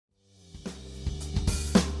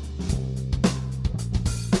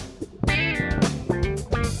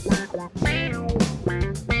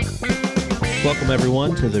Welcome,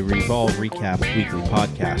 everyone, to the Revolve Recap weekly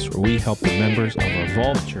podcast, where we help the members of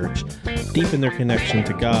Revolve Church deepen their connection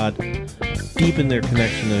to God, deepen their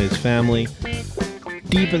connection to His family,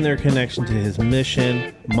 deepen their connection to His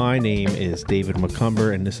mission. My name is David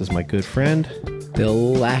McCumber, and this is my good friend,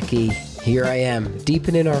 Bill Lackey. Here I am,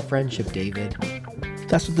 deepening our friendship, David.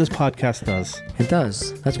 That's what this podcast does. It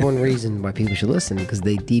does. That's one reason why people should listen, because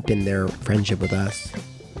they deepen their friendship with us.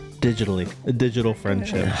 Digitally. A digital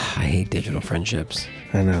friendship. I hate digital friendships.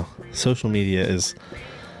 I know. Social media is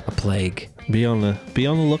a plague. Be on the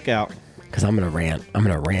lookout. Because I'm gonna rant. I'm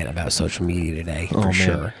gonna rant about social media today, for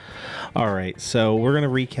sure. All right, so we're gonna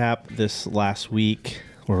recap this last week.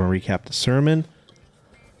 We're gonna recap the sermon.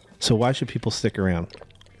 So why should people stick around?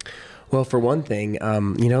 Well, for one thing,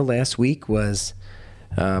 last week was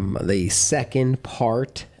the second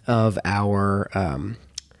part of our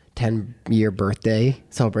 10-year birthday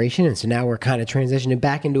celebration, and so now we're kind of transitioning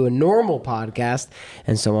back into a normal podcast,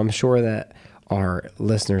 and so I'm sure that our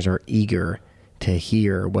listeners are eager to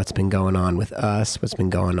hear what's been going on with us, what's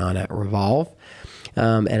been going on at Revolve,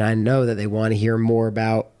 and I know that they want to hear more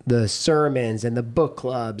about the sermons and the book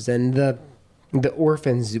clubs and the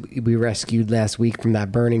orphans we rescued last week from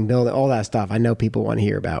that burning building, all that stuff. I know people want to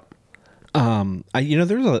hear about.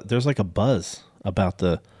 There's like a buzz about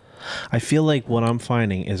I feel like what I'm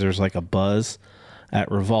finding is there's like a buzz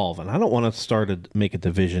at Revolve, and I don't want to make a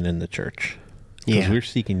division in the church because we're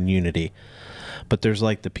seeking unity. But there's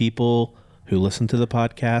like the people who listen to the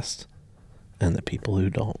podcast and the people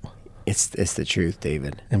who don't. It's the truth,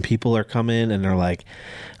 David. And people are coming and they're like,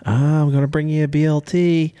 I'm going to bring you a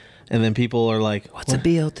BLT. And then people are like, What's a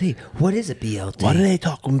BLT? What is a BLT? What are they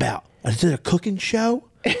talking about? Is it a cooking show?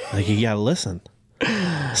 Like, you got to listen.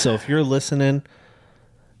 So if you're listening,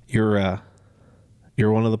 you're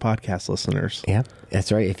one of the podcast listeners. Yeah,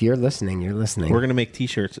 that's right. If you're listening, you're listening. We're going to make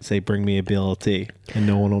t-shirts that say, bring me a BLT, and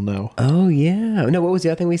no one will know. Oh, yeah. No, what was the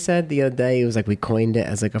other thing we said the other day? It was like we coined it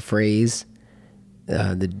as like a phrase.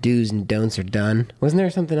 The do's and don'ts are done. Wasn't there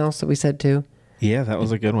something else that we said too? Yeah, that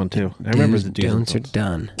was a good one too. I remember the do's and don'ts are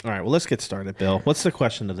done. All right, well, let's get started, Bill. What's the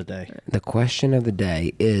question of the day? The question of the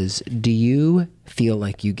day is, do you feel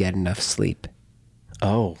like you get enough sleep?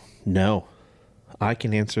 Oh, no. I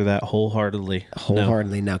can answer that wholeheartedly.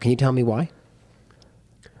 Wholeheartedly, no. Can you tell me why?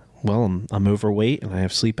 Well, I'm overweight and I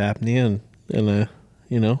have sleep apnea, and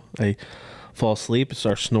I fall asleep,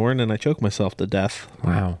 start snoring, and I choke myself to death.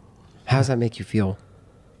 Wow. How does that make you feel?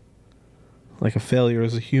 Like a failure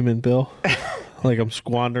as a human, Bill. Like I'm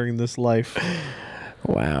squandering this life.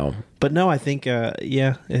 Wow. But no, I think,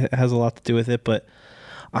 it has a lot to do with it, but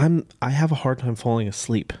I have a hard time falling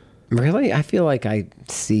asleep. Really? I feel like I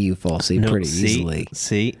see you fall asleep pretty easily.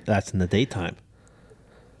 See, that's in the daytime.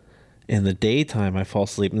 In the daytime, I fall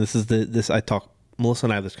asleep, and Melissa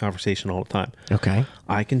and I have this conversation all the time. Okay.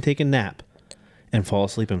 I can take a nap and fall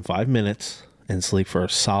asleep in 5 minutes and sleep for a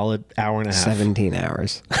solid hour and a half. 17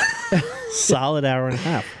 hours. Solid hour and a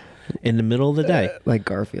half in the middle of the day. Like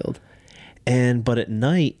Garfield. But at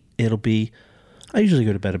night, I usually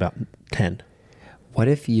go to bed about 10. What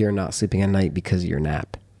if you're not sleeping at night because of your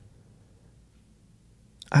nap?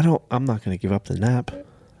 I'm not going to give up the nap,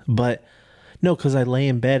 but no, because I lay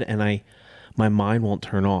in bed and my mind won't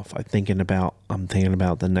turn off. I'm thinking about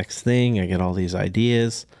the next thing. I get all these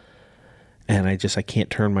ideas, and I can't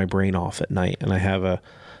turn my brain off at night. And I have a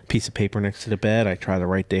piece of paper next to the bed. I try to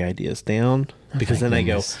write the ideas down because then I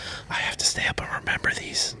go, I have to stay up and remember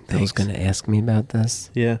these things. Bill's going to ask me about this.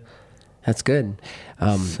 Yeah. That's good.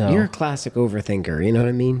 You're a classic overthinker. You know what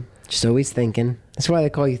I mean? Just always thinking. That's why they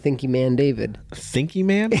call you Thinky Man David. Thinky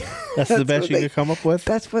Man? That's the best you could come up with?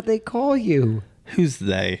 That's what they call you. Who's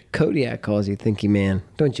they? Kodiak calls you Thinky Man.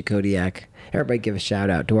 Don't you, Kodiak? Everybody give a shout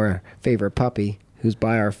out to our favorite puppy who's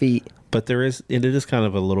by our feet. But it is kind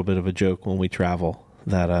of a little bit of a joke when we travel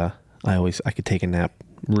that I could take a nap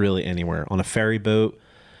really anywhere. On a ferry boat,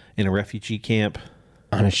 in a refugee camp.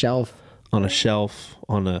 On a shelf. On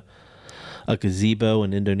a gazebo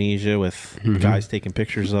in Indonesia with guys taking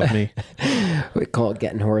pictures of me. We call it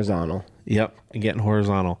getting horizontal. Yep, and getting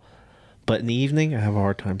horizontal. But in the evening, I have a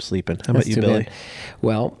hard time sleeping. How about you, Billy? Bad.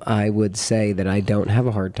 Well, I would say that I don't have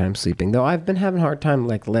a hard time sleeping, though I've been having a hard time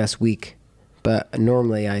like last week. But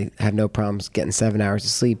normally I have no problems getting 7 hours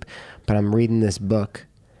of sleep. But I'm reading this book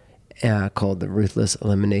called The Ruthless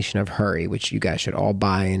Elimination of Hurry, which you guys should all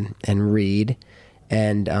buy and read.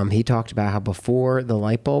 And he talked about how before the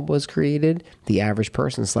light bulb was created, the average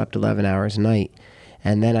person slept 11 hours a night.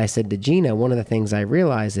 And then I said to Gina, one of the things I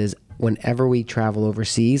realize is whenever we travel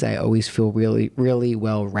overseas, I always feel really, really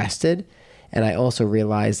well rested. And I also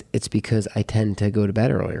realize it's because I tend to go to bed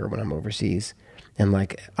earlier when I'm overseas. And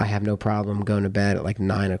like, I have no problem going to bed at like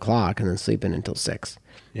 9 o'clock and then sleeping until 6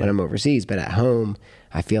 when I'm overseas. But at home,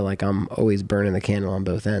 I feel like I'm always burning the candle on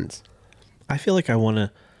both ends. I feel like I want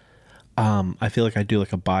to. I feel like I do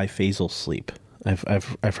like a biphasal sleep.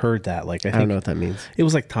 I've heard that. Like I don't know what that means. It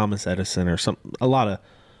was like Thomas Edison or something. A lot of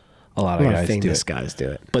guys famous guys do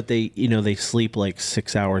it. But they sleep like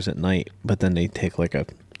 6 hours at night, but then they take like a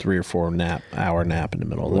 3 or 4 hour nap in the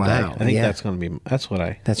middle of the day. I think that's going to be that's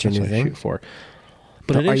your new what I thing? shoot for.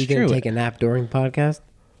 But it are is you going true. to take a nap during the podcast?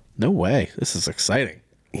 No way. This is exciting.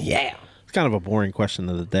 Yeah. It's kind of a boring question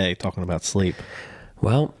of the day talking about sleep.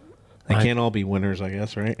 Well, they can't all be winners, I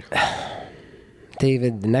guess, right?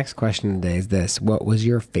 David, the next question of the day is this. What was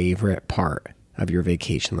your favorite part of your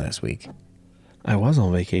vacation last week? I was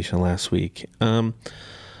on vacation last week.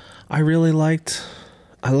 I really liked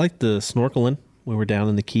the snorkeling. We were down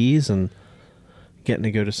in the Keys and getting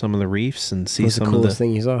to go to some of the reefs and see some of the... What's the coolest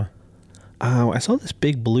thing you saw? I saw this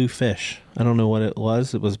big blue fish. I don't know what it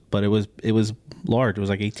was. It was large. It was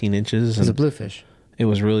like 18 inches. It was a bluefish. It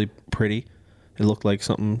was really pretty. It looked like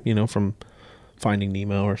something, from Finding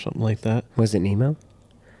Nemo or something like that. Was it Nemo?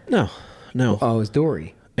 No. Oh, it was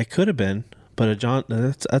Dory. It could have been, but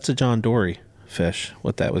that's a John Dory fish.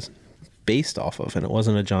 What that was based off of, and it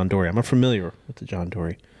wasn't a John Dory. I'm familiar with the John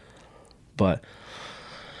Dory, but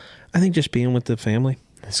I think just being with the family.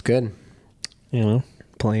 That's good.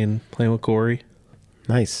 Playing with Corey.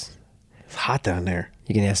 Nice. It's hot down there.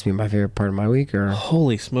 You can ask me my favorite part of my week, or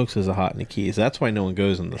holy smokes, is it hot in the Keys? That's why no one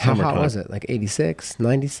goes in the how summertime. hot was it? Like 86,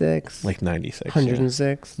 96, like 96,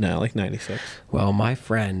 106. Yeah. No, like 96. Well, my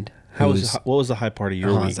friend, what was the high part of your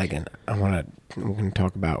week? Hold on a second. We're going to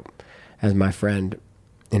talk about, as my friend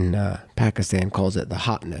in Pakistan calls it, the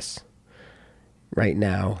hotness. Right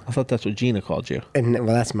now, I thought that's what Gina called you. And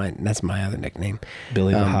well, that's my other nickname,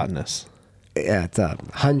 Billy the Hotness. Yeah, it's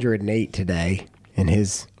 108 today in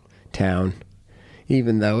his town,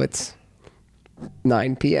 even though it's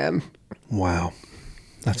 9 p.m. Wow,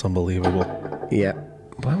 that's unbelievable. Yeah.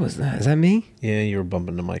 What was that? Is that me? Yeah, you were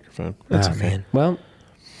bumping the microphone. That's okay. Man. Well,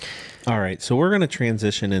 all right. So we're going to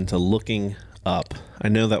transition into looking up. I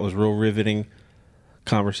know that was real riveting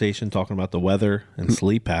conversation talking about the weather and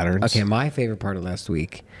sleep patterns. Okay, my favorite part of last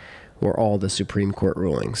week were all the Supreme Court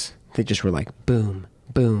rulings. They just were like boom,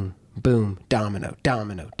 boom, boom, domino,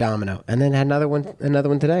 domino, domino, and then had another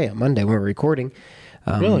one today on Monday when we're recording.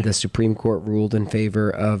 Really? The Supreme Court ruled in favor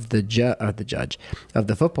of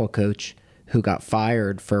the football coach who got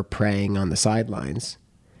fired for praying on the sidelines.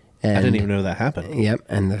 And, I didn't even know that happened. Yep,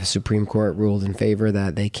 and the Supreme Court ruled in favor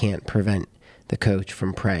that they can't prevent the coach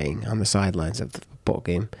from praying on the sidelines of the football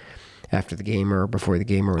game after the game or before the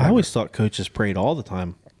game or whatever. I always thought coaches prayed all the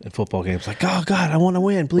time in football games. Like, oh, God, I want to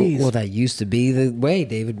win, please. Well, that used to be the way,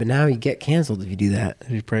 David, but now you get canceled if you do that.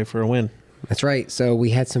 If you pray for a win. That's right. So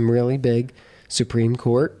we had some really big Supreme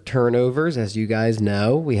Court turnovers, as you guys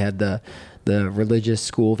know. We had the religious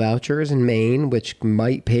school vouchers in Maine, which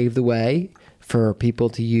might pave the way for people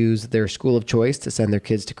to use their school of choice to send their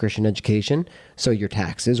kids to Christian education. So your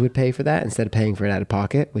taxes would pay for that instead of paying for it out of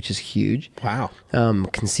pocket, which is huge. Wow.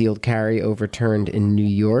 Concealed carry overturned in New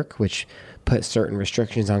York, which put certain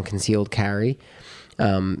restrictions on concealed carry,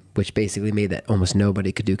 which basically made that almost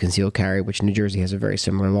nobody could do concealed carry, which New Jersey has a very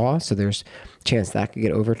similar law. So there's a chance that could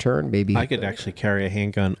get overturned. Maybe I could actually carry a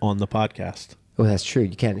handgun on the podcast. Oh, that's true.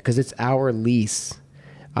 You can, because it's our lease.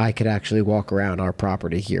 I could actually walk around our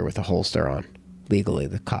property here with a holster on. Legally,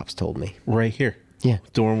 the cops told me. Right here. Yeah.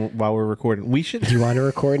 While we're recording. We should. Do you want to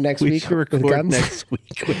record next week? We should record next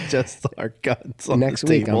week with just our guns on next the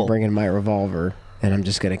week, table. I'm bringing my revolver, and I'm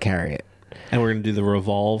just going to carry it. And we're going to do the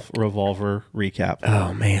revolver recap.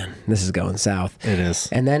 Oh, man. This is going south. It is.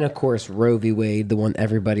 And then, of course, Roe v. Wade, the one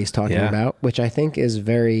everybody's talking about, which I think is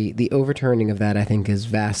the overturning of that, I think, is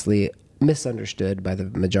vastly misunderstood by the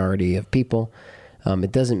majority of people.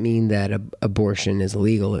 It doesn't mean that abortion is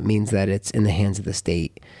illegal. It means that it's in the hands of the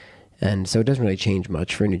state. And so it doesn't really change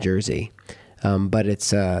much for New Jersey. But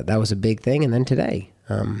it's that was a big thing. And then today,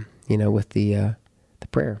 with the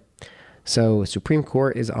prayer. So Supreme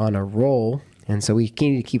Court is on a roll. And so we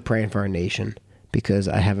need to keep praying for our nation, because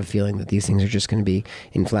I have a feeling that these things are just going to be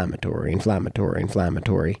inflammatory. And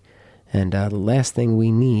the last thing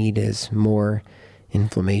we need is more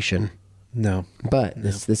inflammation. No. But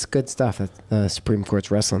this good stuff that the Supreme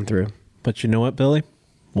Court's wrestling through. But you know what, Billy?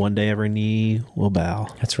 One day every knee will bow.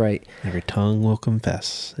 That's right. Every tongue will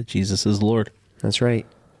confess that Jesus is Lord. That's right.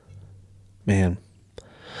 Man,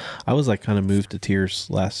 I was like kind of moved to tears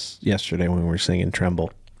yesterday when we were singing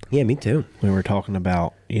Tremble. Yeah, me too. We were talking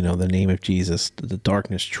about, the name of Jesus. The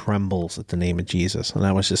darkness trembles at the name of Jesus. And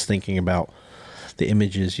I was just thinking about the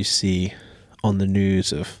images you see on the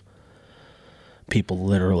news of people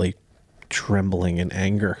literally trembling in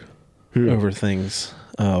anger over things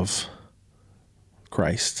of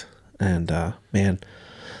Christ. And man,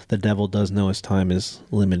 the devil does know his time is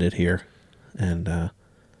limited here. And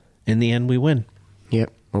in the end, we win.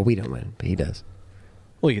 Yep. Well, we don't win, but he does.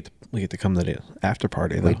 We get to come to the after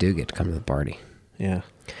party, though. We do get to come to the party. Yeah.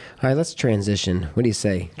 All right, let's transition. What do you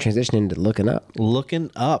say? Transition into looking up.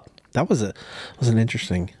 Looking up. That was an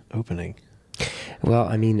interesting opening. Well,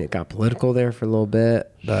 I mean, it got political there for a little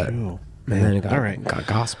bit, but Ooh, and then it all right. got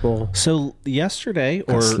gospel. So yesterday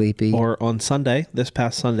sleepy. or on Sunday, this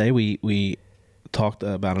past Sunday, we talked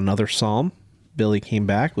about another psalm. Billy came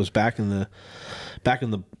back, was back in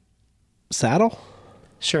the saddle.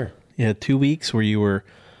 Sure. You had 2 weeks where you were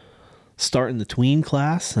starting the tween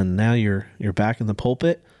class, and now you're back in the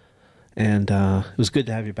pulpit. And it was good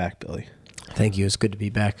to have you back, Billy. Thank you. It's good to be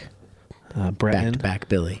back. Breton, Back,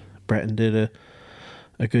 Billy. Breton did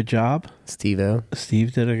a good job. Steve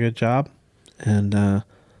did a good job. And but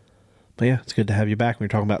yeah, it's good to have you back. We were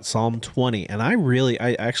talking about Psalm 20, and I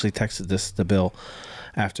actually texted this to Bill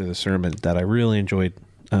after the sermon that I really enjoyed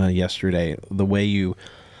yesterday. The way you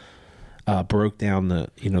broke down the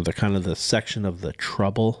kind of the section of the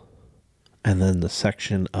trouble, and then the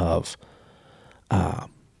section of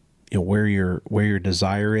where your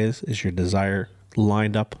desire is your desire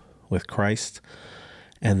lined up with Christ,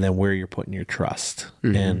 and then where you're putting your trust,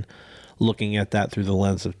 and looking at that through the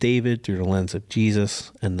lens of David, through the lens of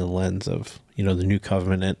Jesus, and the lens of the new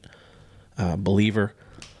covenant believer.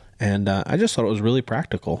 And I just thought it was really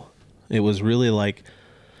practical. It was really like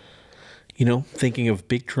thinking of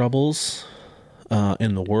big troubles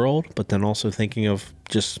in the world, but then also thinking of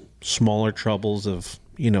just smaller troubles of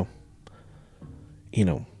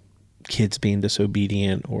kids being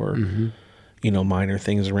disobedient, or minor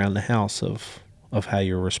things around the house of how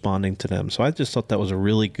you're responding to them. So I just thought that was a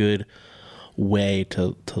really good way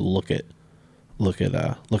to look at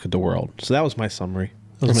the world. So that was my summary.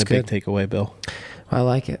 That was my big takeaway, Bill. I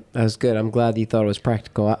like it. That was good. I'm glad you thought it was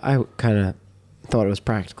practical. I kind of thought it was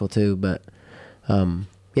practical too, but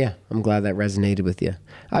yeah, I'm glad that resonated with you.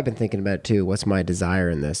 I've been thinking about it too. What's my desire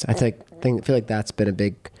in this? I feel like that's been a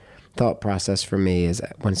big thought process for me. Is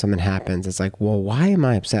when something happens, it's like, well, why am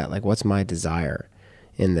I upset? Like, what's my desire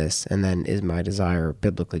in this? And then, is my desire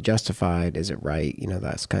biblically justified? Is it right?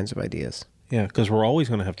 Those kinds of ideas. Yeah, because we're always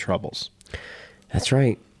going to have troubles. That's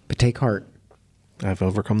right. But take heart. I've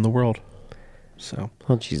overcome the world. So,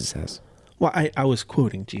 well, Jesus has. Well, I was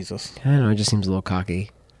quoting Jesus. I don't know. It just seems a little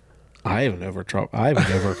cocky. I haven't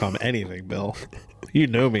overcome anything, Bill. You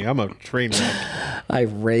know me. I'm a train wreck.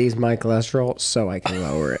 I've raised my cholesterol so I can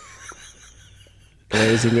lower it.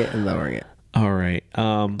 Raising it and lowering it. All right.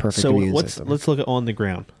 Perfect. So let's look at on the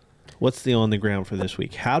ground. What's the on the ground for this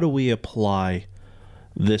week? How do we apply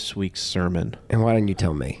this week's sermon? And why don't you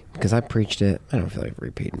tell me? Because I preached it. I don't feel like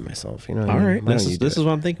repeating myself. All right. This is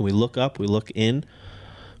what I'm thinking. We look up, we look in,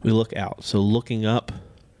 we look out. So looking up,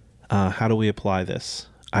 how do we apply this?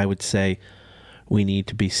 I would say we need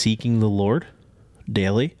to be seeking the Lord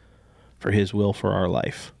daily for His will for our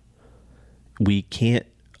life. We can't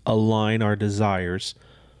align our desires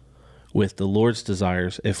with the Lord's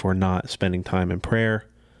desires if we're not spending time in prayer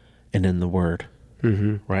and in the Word.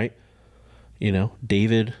 Right? King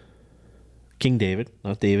David,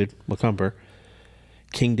 not David McCumber,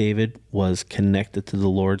 King David was connected to the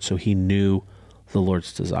Lord, so he knew the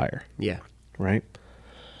Lord's desire. Yeah. Right?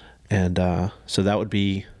 And so that would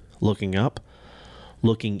be looking up.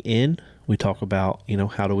 Looking in, we talk about,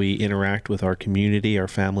 how do we interact with our community, our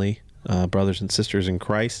family, brothers and sisters in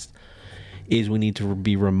Christ, is we need to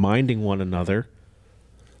be reminding one another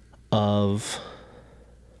of,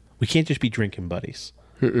 we can't just be drinking buddies.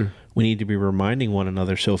 We need to be reminding one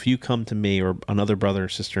another. So if you come to me, or another brother or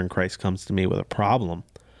sister in Christ comes to me with a problem,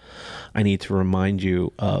 I need to remind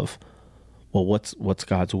you of, well, what's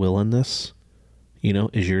God's will in this?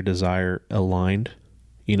 Is your desire aligned?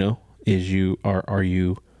 Are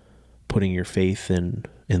you putting your faith in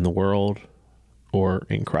the world or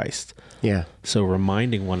in Christ? Yeah. So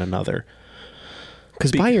reminding one another.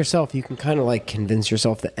 Because by yourself, you can kind of like convince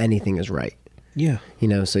yourself that anything is right. Yeah.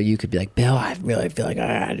 So you could be like, Bill, I really feel like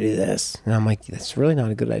I gotta do this. And I'm like, that's really not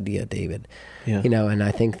a good idea, David. Yeah. And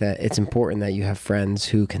I think that it's important that you have friends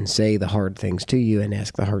who can say the hard things to you and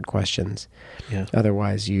ask the hard questions. Yeah.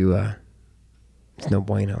 Otherwise it's no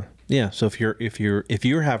bueno. Yeah. So if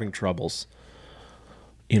you're having troubles,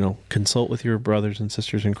 consult with your brothers and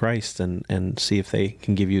sisters in Christ and see if they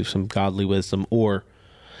can give you some godly wisdom, or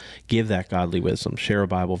give that godly wisdom. Share a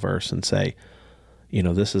Bible verse and say,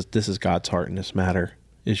 this is God's heart in this matter.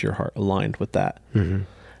 Is your heart aligned with that?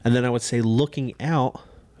 And then I would say looking out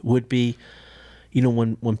would be, you know,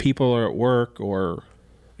 when people are at work or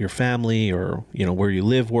your family or, you know, where you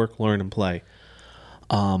live, work, learn, and play,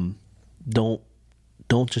 don't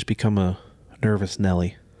just become a nervous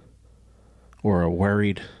Nelly or a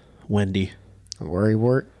worried Wendy. A worry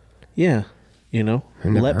wart? Yeah. You know,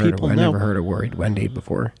 let people know. I never heard of worried Wendy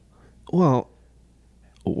before. Well,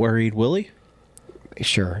 worried Willie?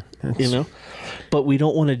 Sure. You know, but we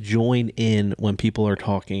don't want to join in when people are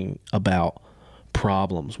talking about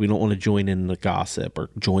problems. We don't want to join in the gossip or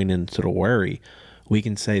join into the worry. We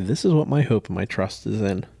can say, this is what my hope and my trust is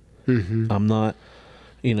in. Mm-hmm. I'm not,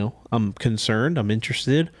 you know, I'm concerned, I'm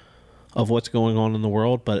interested of what's going on in the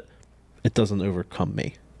world, but it doesn't overcome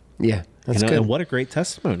me. Yeah, that's you know? good. And what a great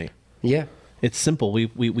testimony. Yeah. It's simple.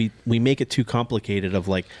 We make it too complicated of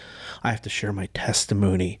like, I have to share my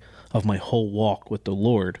testimony of my whole walk with the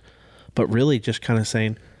Lord, but really just kind of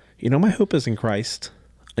saying, you know, my hope is in Christ.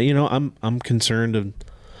 You know, I'm concerned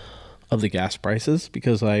of the gas prices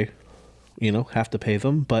because I, you know, have to pay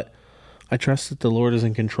them, but I trust that the Lord is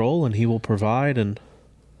in control and He will provide. And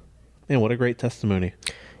man, what a great testimony.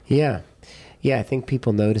 Yeah. Yeah, I think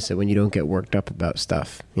people notice it when you don't get worked up about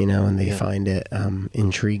stuff, you know, and they find it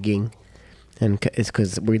intriguing. And it's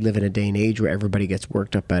because we live in a day and age where everybody gets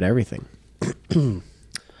worked up about everything.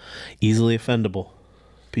 Easily offendable.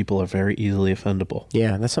 People are very easily offendable.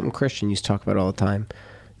 Yeah, that's something Christians used to talk about all the time.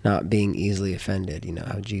 Not being easily offended. You know,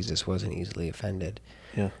 how Jesus wasn't easily offended.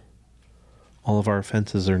 Yeah. All of our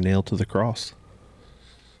offenses are nailed to the cross.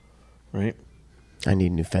 Right? I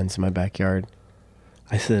need a new fence in my backyard.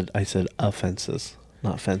 I said offenses,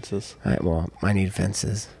 not fences. I need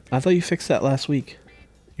fences. I thought you fixed that last week.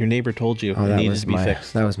 Your neighbor told you it needed to be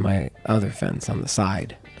fixed. That was my other fence on the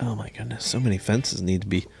side. Oh my goodness. So many fences need to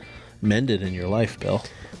be mended in your life, Bill.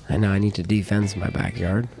 I know. I need to defence my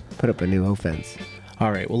backyard. Put up a new fence.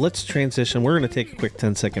 All right. Well, let's transition. We're going to take a quick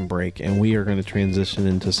 10-second break, and we are going to transition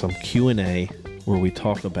into some Q&A where we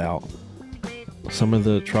talk about some of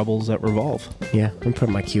the troubles that Revolve. Yeah. I'm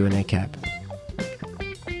putting my Q&A cap.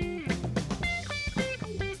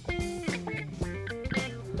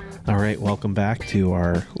 All right. Welcome back to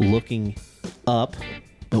our looking up,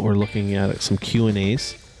 but we're looking at some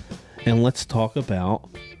Q&As. And let's talk about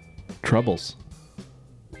troubles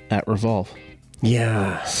at Revolve.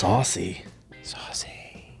 Yeah. Saucy.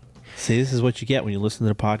 See, this is what you get when you listen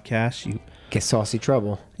to the podcast. You get saucy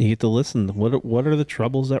trouble. You get to listen. What are the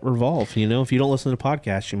troubles at Revolve? You know, if you don't listen to the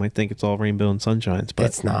podcast, you might think it's all rainbow and sunshines, but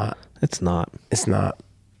it's not. It's not. It's not.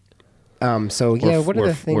 So yeah, what are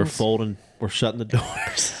the things? We're folding. We're shutting the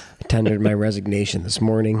doors. I tendered my resignation this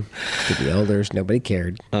morning to the elders. Nobody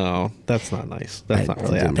cared. Oh, that's not nice. That's not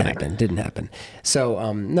really happening. Didn't happen.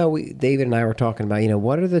 So, no, David and I were talking about, you know,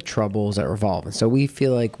 what are the troubles that Revolve? And so we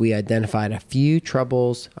feel like we identified a few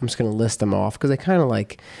troubles. I'm just going to list them off because they kind of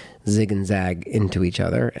like zig and zag into each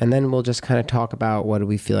other. And then we'll just kind of talk about what do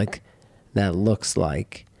we feel like that looks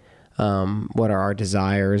like. What are our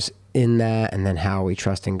desires in that? And then how are we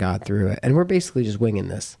trusting God through it? And we're basically just winging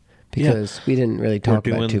this. Because we didn't really talk about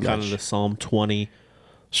too much. We're doing kind of the Psalm 20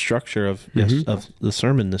 structure of the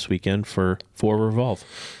sermon this weekend for Revolve.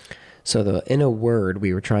 So in a word,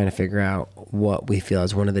 we were trying to figure out what we feel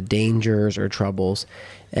is one of the dangers or troubles,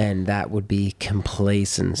 and that would be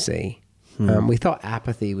complacency. We thought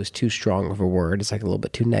apathy was too strong of a word. It's like a little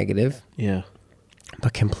bit too negative. Yeah.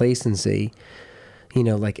 But complacency, you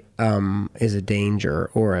know, like is a danger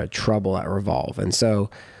or a trouble at Revolve. And so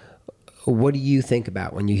what do you think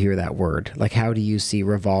about when you hear that word? Like, how do you see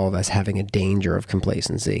Revolve as having a danger of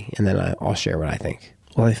complacency? And then I'll share what I think.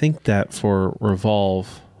 Well, I think that for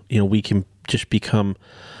Revolve, you know, we can just become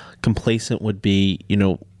complacent would be, you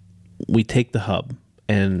know, we take the hub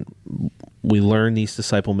and we learn these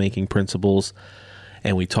disciple-making principles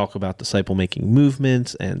and we talk about disciple-making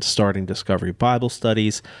movements and starting discovery Bible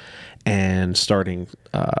studies and starting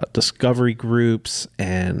discovery groups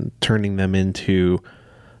and turning them into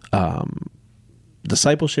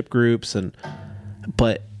discipleship groups,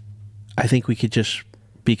 but I think we could just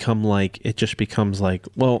become like, it just becomes like,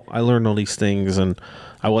 well, I learned all these things and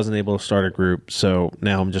I wasn't able to start a group, so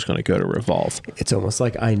now I'm just going to go to Revolve. It's almost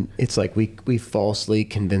like it's like we falsely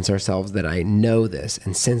convince ourselves that I know this,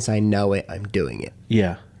 and since I know it, I'm doing it.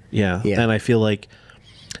 Yeah. And I feel like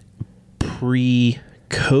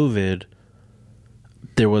pre-COVID,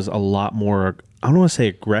 there was a lot more, I don't want to say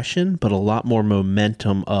aggression, but a lot more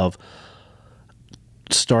momentum of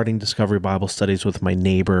starting discovery Bible studies with my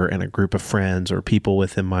neighbor and a group of friends or people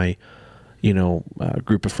within my, you know,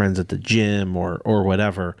 group of friends at the gym or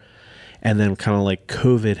whatever. And then kind of like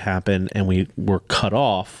COVID happened and we were cut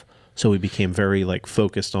off. So we became very like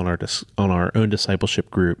focused on our own discipleship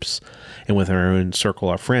groups and with our own circle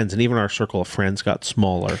of friends, and even our circle of friends got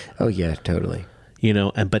smaller. Oh yeah, totally.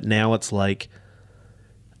 But now it's like,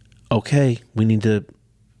 okay, we need to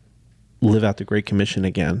live out the Great Commission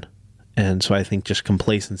again. And so I think just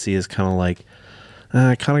complacency is kind of like,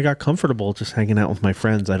 I kind of got comfortable just hanging out with my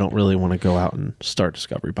friends. I don't really want to go out and start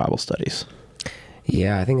Discovery Bible studies.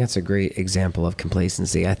 Yeah, I think that's a great example of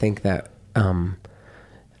complacency. I think that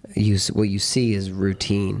what you see is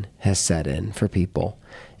routine has set in for people.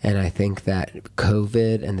 And I think that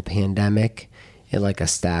COVID and the pandemic, it like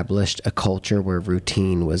established a culture where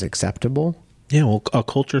routine was acceptable. Yeah, well, a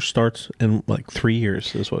culture starts in like 3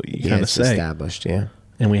 years is what you kind of say. Established, yeah.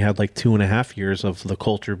 And we had like 2.5 years of the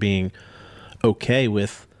culture being okay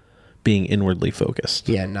with being inwardly focused.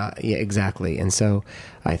 Yeah, exactly. And so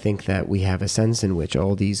I think that we have a sense in which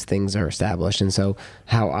all these things are established. And so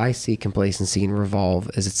how I see complacency in Revolve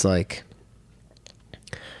is it's like,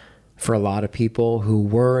 for a lot of people who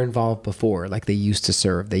were involved before, like they used to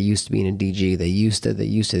serve, they used to be in a DG, they used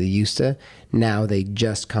to, now they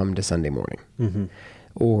just come to Sunday morning. Mm-hmm.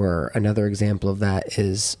 Or another example of that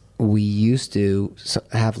is we used to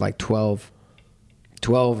have like 12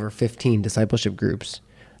 or 15 discipleship groups.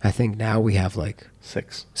 I think now we have like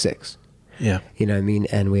six. Yeah. You know what I mean?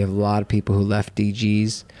 And we have a lot of people who left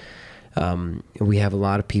DGs. We have a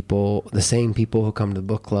lot of people, the same people who come to the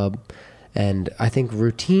book club. And I think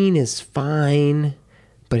routine is fine,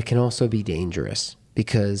 but it can also be dangerous,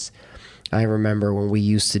 because I remember when we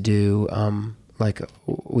used to do,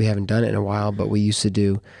 we haven't done it in a while, but we used to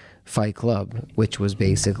do Fight Club, which was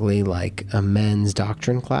basically like a men's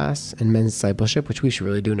doctrine class and men's discipleship, which we should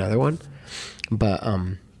really do another one. But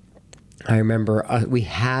I remember we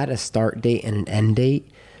had a start date and an end date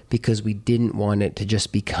because we didn't want it to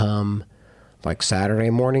just become like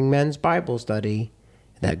Saturday morning men's Bible study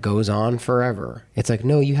that goes on forever. It's like,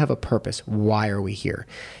 no, you have a purpose. Why are we here?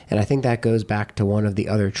 And I think that goes back to one of the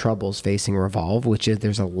other troubles facing Revolve, which is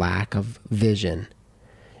there's a lack of vision.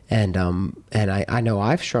 And I know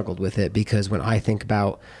I've struggled with it, because when I think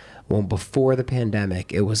about, well, before the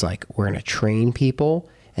pandemic, it was like, we're going to train people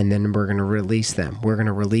and then we're going to release them. We're going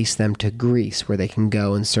to release them to Greece, where they can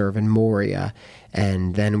go and serve in Moria.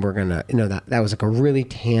 And then we're going to, that was like a really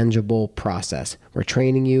tangible process. We're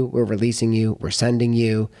training you, we're releasing you, we're sending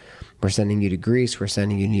you to Greece, we're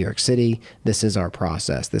sending you to New York City. This is our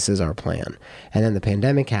process. This is our plan. And then the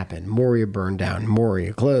pandemic happened. Moria burned down,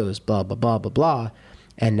 Moria closed, blah, blah, blah, blah, blah.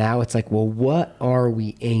 And now it's like, well, what are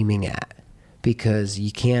we aiming at? Because we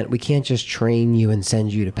can't just train you and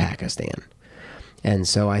send you to Pakistan. And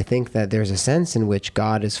so I think that there's a sense in which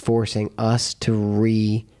God is forcing us to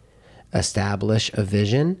re-establish a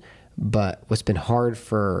vision. But what's been hard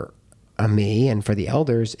for me and for the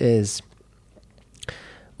elders is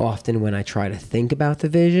often when I try to think about the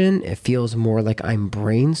vision, it feels more like I'm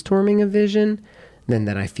brainstorming a vision than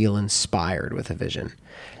that I feel inspired with a vision.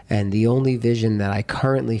 And the only vision that I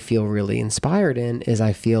currently feel really inspired in is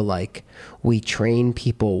I feel like we train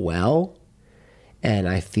people well. And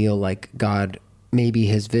I feel like God, maybe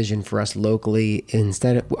his vision for us locally,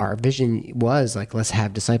 instead of our vision was like, let's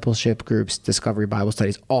have discipleship groups, Discovery Bible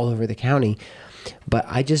studies all over the county. But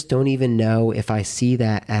I just don't even know if I see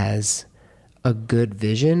that as a good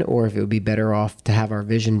vision, or if it would be better off to have our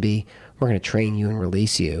vision be, we're going to train you and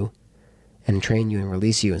release you. And train you and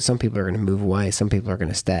release you. And some people are going to move away. Some people are going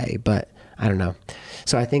to stay. But I don't know.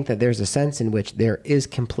 So I think that there's a sense in which there is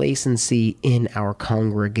complacency in our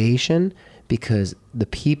congregation because the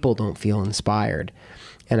people don't feel inspired.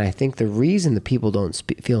 And I think the reason the people don't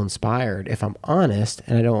feel inspired, if I'm honest,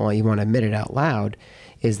 and I don't want to admit it out loud,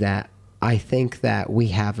 is that I think that we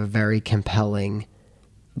have a very compelling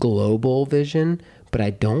global vision, but I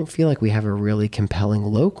don't feel like we have a really compelling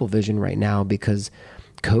local vision right now, because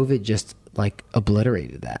COVID just like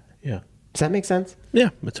obliterated that. Yeah. Does that make sense?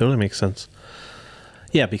 Yeah, it totally makes sense.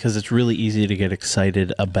 Yeah, because it's really easy to get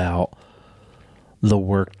excited about the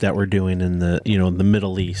work that we're doing in the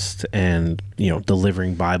Middle East and,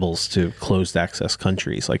 delivering Bibles to closed access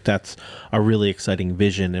countries. Like, that's a really exciting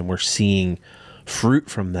vision, and we're seeing fruit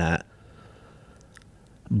from that.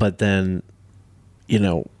 But then,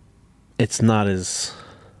 it's not as,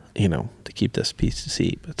 to keep this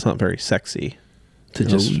PC, it's not very sexy to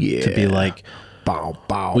just to be like, bow,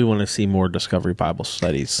 bow. We want to see more Discovery Bible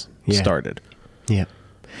studies started. Yeah.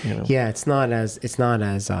 Yeah, it's not as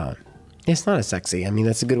sexy. I mean,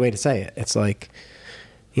 that's a good way to say it. It's like,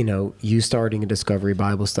 you starting a Discovery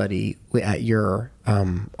Bible study at your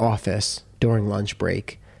office during lunch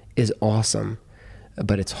break is awesome,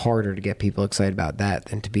 but it's harder to get people excited about that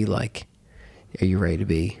than to be like, are you ready to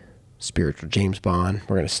be spiritual James Bond.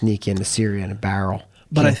 We're going to sneak into Syria in a barrel.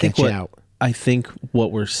 But Can't I think get you out. I think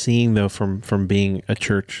what we're seeing though from being a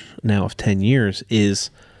church now of 10 years is,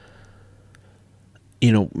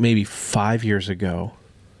 maybe 5 years ago,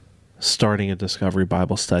 starting a Discovery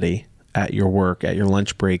Bible study at your work, at your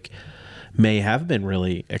lunch break, may have been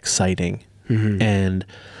really exciting.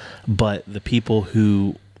 But the people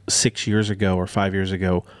who 6 years ago or 5 years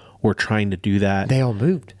ago were trying to do that, They all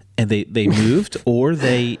moved. and they moved or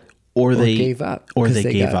they Gave up. or 'cause they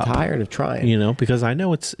gave got up. tired of trying. Because I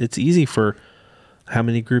know it's easy for how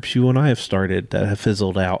many groups you and I have started that have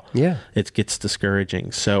fizzled out. Yeah. It gets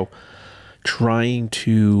discouraging. So trying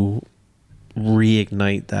to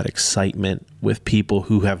reignite that excitement with people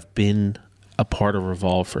who have been a part of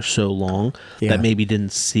Revolve for so long Yeah. that maybe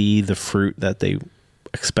didn't see the fruit that they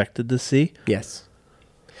expected to see. Yes.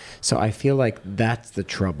 So I feel like that's the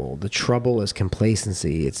trouble. The trouble is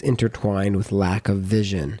complacency. It's intertwined with lack of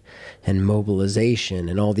vision and mobilization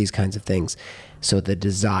and all these kinds of things. So the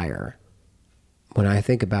desire. When I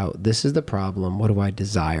think about this is the problem, what do I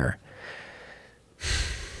desire?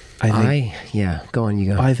 Go on,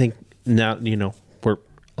 you go. I think now, we're,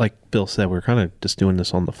 like Bill said, we're kind of just doing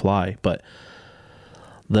this on the fly, but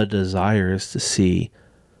the desire is to see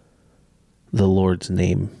the Lord's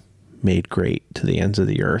name made great to the ends of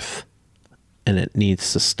the earth. And it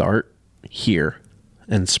needs to start here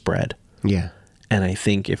and spread. Yeah. And I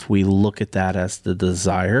think if we look at that as the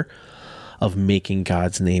desire of making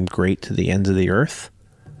God's name great to the ends of the earth,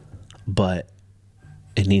 but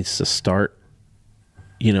it needs to start,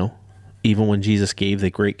 even when Jesus gave the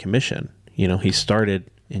Great Commission, he started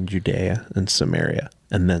in Judea and Samaria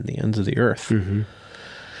and then the ends of the earth.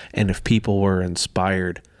 And if people were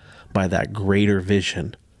inspired by that greater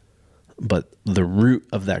vision, but the root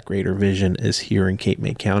of that greater vision is here in Cape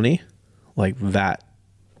May County, like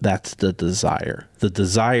that's the desire. The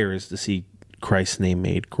desire is to see Christ's name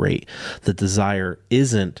made great. The desire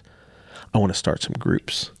isn't, I want to start some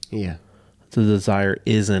groups. Yeah. The desire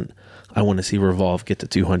isn't, I want to see Revolve get to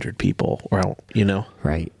 200 people, or,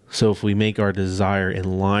 Right. So if we make our desire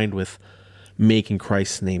in line with making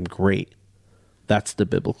Christ's name great, that's the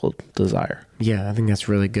biblical desire. Yeah, I think that's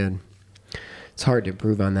really good. It's hard to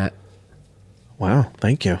improve on that. Wow,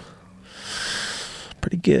 thank you.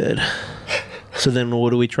 Pretty good. So then what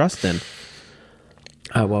do we trust in?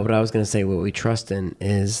 Well, what I was going to say, what we trust in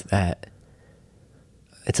is that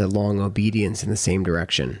it's a long obedience in the same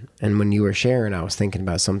direction. And when you were sharing, I was thinking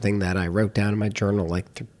about something that I wrote down in my journal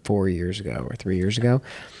like 4 years ago or 3 years ago,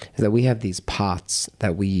 is that we have these pots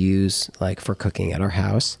that we use like for cooking at our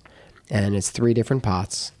house. And it's 3 different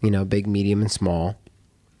pots, big, medium, and small.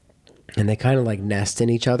 And they kind of like nest in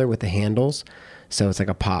each other with the handles. So it's like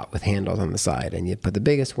a pot with handles on the side. And you put the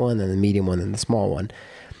biggest one, then the medium one, then the small one.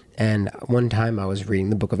 And one time I was reading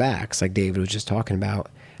the book of Acts, like David was just talking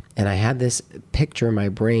about. And I had this picture in my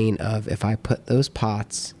brain of if I put those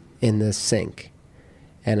pots in the sink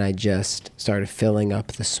and I just started filling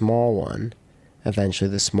up the small one, eventually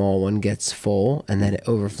the small one gets full and then it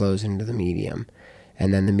overflows into the medium.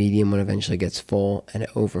 And then the medium one eventually gets full and it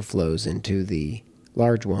overflows into the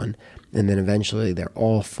large one. And then eventually they're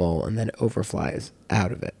all full and then it overflies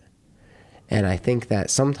out of it. And I think that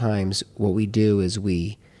sometimes what we do is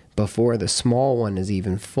before the small one is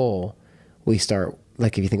even full, we start,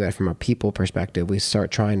 like if you think about it from a people perspective, we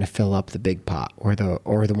start trying to fill up the big pot or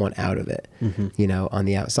the one out of it, on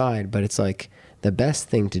the outside. But it's like the best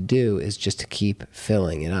thing to do is just to keep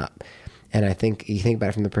filling it up. And I think you think about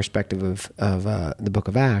it from the perspective of the book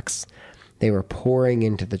of Acts, they were pouring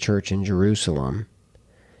into the church in Jerusalem.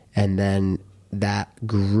 And then that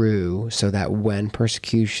grew so that when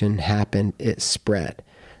persecution happened, it spread.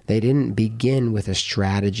 They didn't begin with a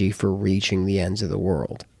strategy for reaching the ends of the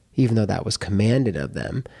world. Even though that was commanded of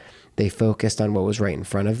them, they focused on what was right in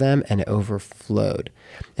front of them and it overflowed.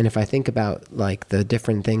 And if I think about like the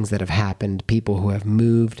different things that have happened, people who have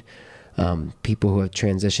moved, people who have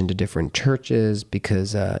transitioned to different churches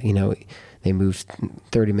because, they moved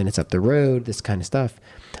 30 minutes up the road, this kind of stuff.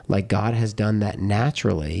 Like God has done that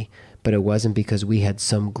naturally, but it wasn't because we had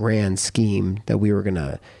some grand scheme that we were going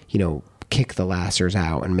to, kick the Lassers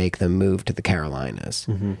out and make them move to the Carolinas.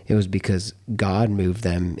 It was because God moved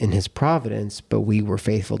them in his providence, but we were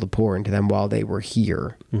faithful to pour into them while they were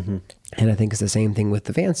here. And I think it's the same thing with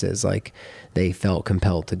the Vances. Like they felt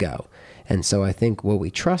compelled to go. And so I think what we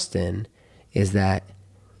trust in is that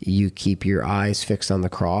you keep your eyes fixed on the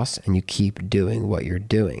cross and you keep doing what you're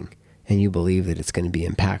doing and you believe that it's going to be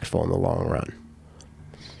impactful in the long run.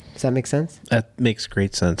 Does that make sense? That makes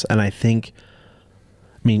great sense. And I think,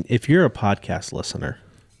 if you're a podcast listener,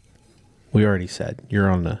 we already said you're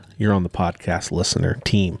on the podcast listener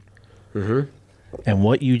team. And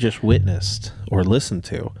what you just witnessed or listened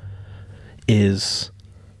to is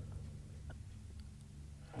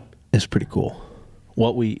pretty cool.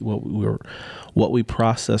 What we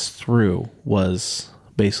processed through was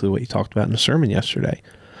basically what you talked about in the sermon yesterday.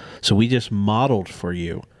 So we just modeled for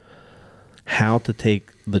you how to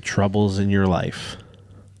take the troubles in your life,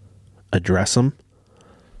 address them,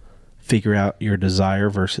 figure out your desire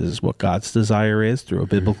versus what God's desire is through a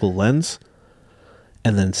biblical lens,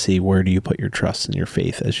 and then see where do you put your trust and your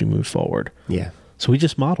faith as you move forward. Yeah. So we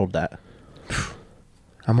just modeled that.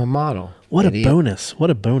 I'm a model. What idiot. a bonus. What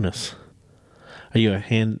a bonus. Are you a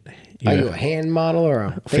hand... Are you a hand model or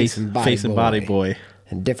a face and body boy?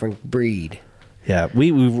 A different breed. Yeah,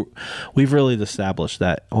 we've really established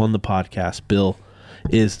that on the podcast. Bill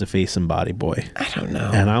is the face and body boy. I don't know.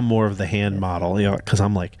 And I'm more of the hand model, because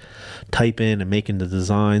I'm like typing and making the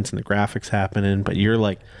designs and the graphics happening, but you're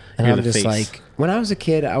like, and you're I'm the just face. like, when I was a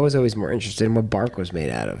kid, I was always more interested in what bark was made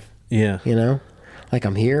out of. Yeah. You know? Like,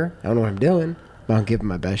 I'm here, I don't know what I'm doing, but I'll give it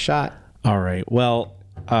my best shot. All right. Well,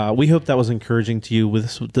 we hope that was encouraging to you.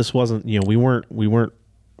 This wasn't, we weren't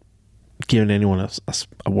giving anyone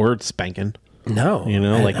a word spanking. No.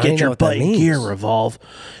 Like, get your butt in gear, Revolve,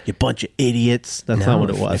 you bunch of idiots. That's not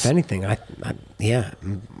what it was. If anything,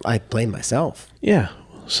 I blame myself. Yeah.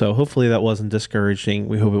 So hopefully that wasn't discouraging.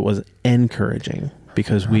 We hope it was encouraging,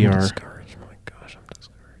 because we are discouraged. Oh my gosh, I'm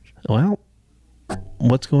discouraged. Well,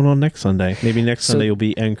 what's going on next Sunday? Maybe next Sunday you'll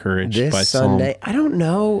be encouraged this by Sunday. Psalm. I don't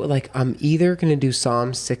know. Like, I'm either going to do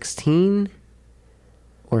Psalm 16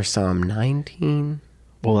 or Psalm 19.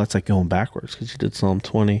 Well, that's like going backwards, because you did Psalm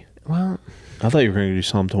 20. Well, I thought you were going to do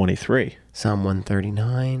Psalm 23. Psalm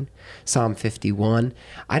 139, Psalm 51.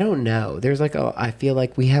 I don't know. There's I feel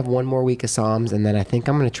like we have one more week of Psalms, and then I think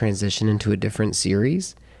I'm going to transition into a different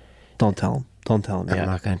series. Don't tell him. Don't tell him yet. I'm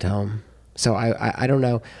not going to tell him. So I don't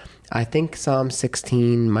know. I think Psalm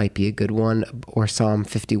 16 might be a good one, or Psalm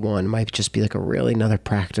 51 might just be like a really another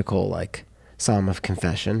practical, like, Psalm of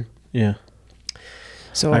confession. Yeah.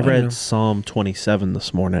 So I read Psalm 27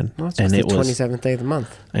 this morning, well, and it the was 27th day of the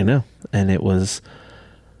month. I know, and it was,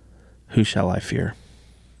 who shall I fear?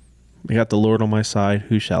 I got the Lord on my side.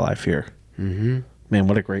 Who shall I fear? Mm-hmm. Man,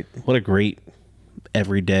 what a great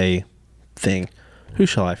everyday thing. Who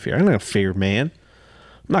shall I fear? I'm not going to fear man.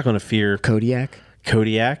 I'm not going to fear Kodiak,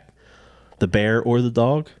 the bear, or the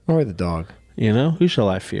dog. or the dog. Who shall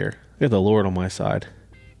I fear? I got the Lord on my side.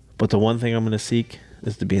 But the one thing I'm going to seek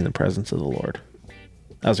is to be in the presence of the Lord.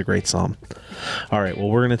 That was a great psalm. All right, well,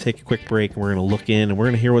 we're going to take a quick break, and we're going to look in, and we're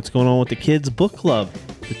going to hear what's going on with the kids' book club,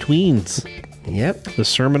 the tweens. Yep. The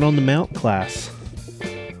Sermon on the Mount class.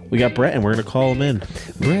 We got Brett, and we're going to call him in.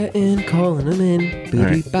 Brett and calling him in.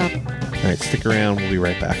 Booty bop. All right, stick around. We'll be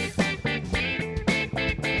right back.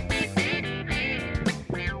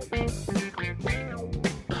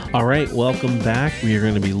 All right, welcome back. We are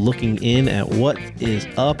going to be looking in at what is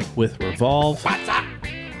up with Revolve. What's up?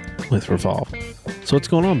 With Revolve. So what's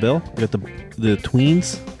going on, Bill? We got the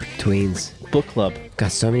tweens book club.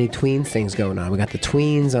 Got so many tweens things going on. We got the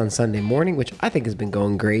tweens on Sunday morning, which I think has been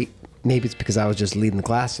going great. Maybe it's because I was just leading the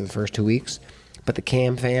class for the first 2 weeks. But the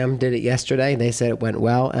Cam fam did it yesterday. They said it went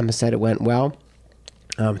well. Emma said it went well.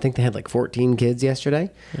 I think they had like 14 kids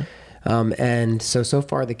yesterday. Yeah. And so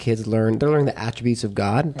far the kids they're learning the attributes of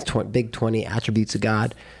God, big 20 attributes of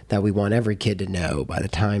God that we want every kid to know by the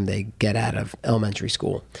time they get out of elementary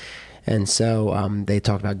school. And so they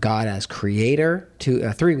talked about God as creator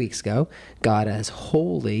 3 weeks ago, God as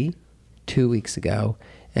holy 2 weeks ago,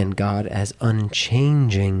 and God as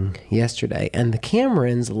unchanging yesterday. And the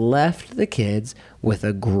Camerons left the kids with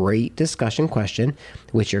a great discussion question,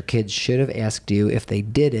 which your kids should have asked you. If they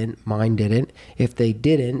didn't, mine didn't. If they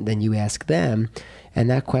didn't, then you ask them. And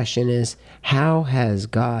that question is, how has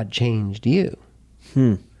God changed you?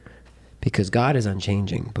 Because God is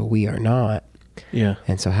unchanging, but we are not. Yeah.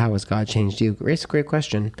 And so how has God changed you? It's a great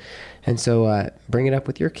question. And so bring it up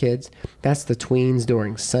with your kids. That's the tweens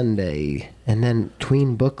during Sunday. And then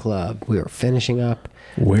tween book club. We are finishing up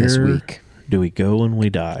this week. Where do we go when we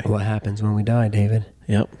die? What happens when we die, David?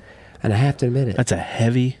 Yep. And I have to admit it. That's a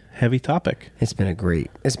heavy topic. It's been a great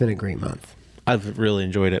month. I've really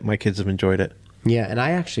enjoyed it. My kids have enjoyed it. Yeah, and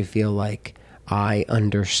I actually feel like I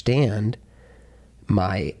understand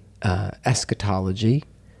my eschatology.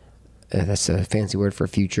 That's a fancy word for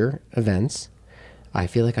future events. I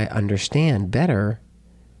feel like I understand better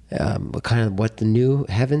what the new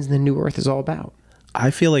heavens and the new earth is all about.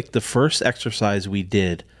 I feel like the first exercise we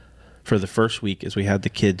did for the first week is we had the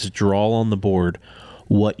kids draw on the board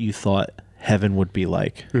what you thought heaven would be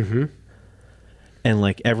like. Mm-hmm. And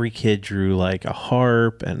like every kid drew like a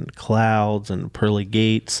harp and clouds and pearly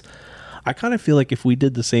gates. I kind of feel like if we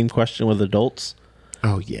did the same question with adults,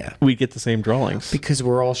 Oh, yeah. we'd get the same drawings. Because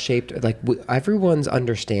we're all shaped, like, everyone's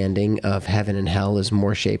understanding of heaven and hell is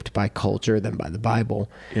more shaped by culture than by the Bible.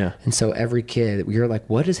 Yeah. And so every kid, we were like,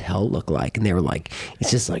 what does hell look like? And they were like, it's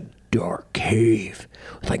just like dark cave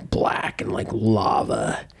with like black and like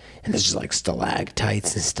lava. And there's just like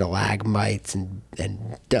stalactites and stalagmites and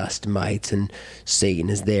dust mites. And Satan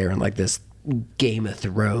is there and like this Game of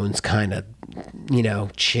Thrones kind of,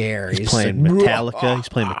 chair. He's playing like, Metallica. He's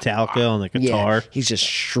playing Metallica on the guitar. Yeah, he's just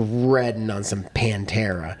shredding on some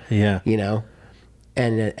Pantera. Yeah.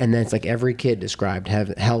 And then it's like every kid described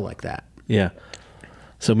hell like that. Yeah.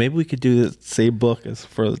 So maybe we could do the same book as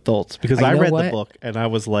for adults, because I read the book and I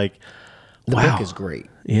was like, the wow. book is great.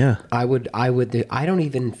 Yeah. I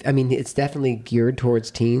mean, it's definitely geared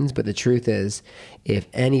towards teens, but the truth is, if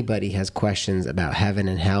anybody has questions about heaven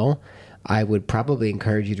and hell, I would probably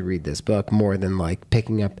encourage you to read this book more than like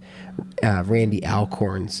picking up Randy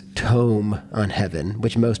Alcorn's tome on heaven,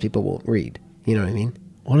 which most people won't read. You know what I mean?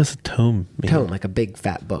 What does a tome mean? Tome, like a big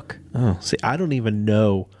fat book. Oh, see, I don't even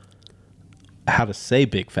know how to say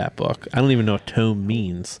big fat book. I don't even know what tome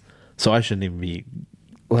means. So I shouldn't even be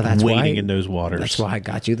wading in those waters. That's why I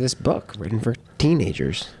got you this book written for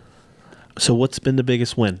teenagers. So what's been the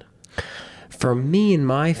biggest win? For me and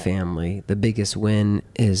my family, the biggest win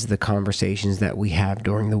is the conversations that we have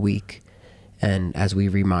during the week. And as we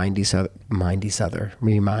remind each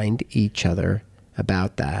other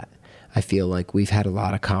about that, I feel like we've had a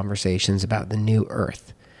lot of conversations about the new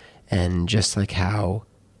earth and just like how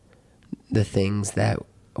the things that,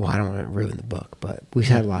 I don't want to ruin the book, but we've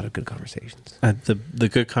had a lot of good conversations. The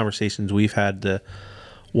good conversations we've had, it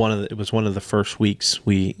was one of the first weeks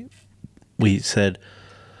we said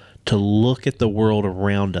to look at the world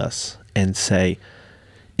around us and say,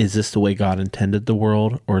 is this the way God intended the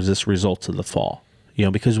world, or is this results of the fall?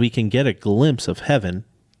 Because we can get a glimpse of heaven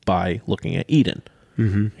by looking at Eden.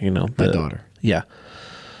 Mm-hmm. My daughter. Yeah.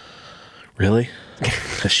 Really?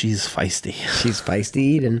 Because she's feisty. She's feisty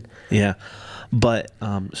Eden. Yeah. But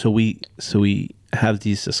so we have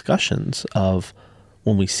these discussions of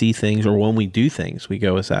when we see things or when we do things, we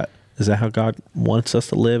go, is that how God wants us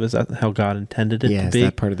to live? Is that how God intended it to be? Is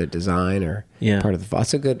that part of the design or part of the thought?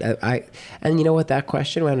 So good. And you know what? That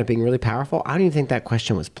question wound up being really powerful. I don't even think that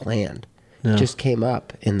question was planned. No. It just came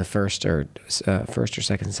up in the first or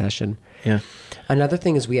second session. Yeah. Another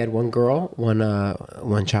thing is we had one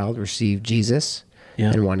child receive Jesus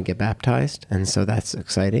and want to get baptized, and so that's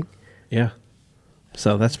exciting. Yeah.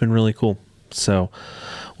 So that's been really cool. So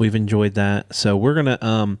we've enjoyed that. So we're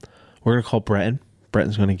gonna call Breton.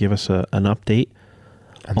 Breton's going to give us an update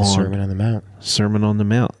on the Sermon on the Mount. Sermon on the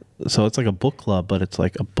Mount. So it's like a book club, but it's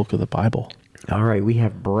like a book of the Bible. All right, we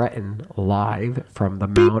have Breton live from the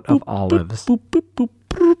Mount of Olives.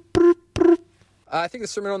 I think the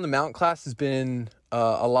Sermon on the Mount class has been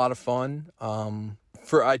a lot of fun.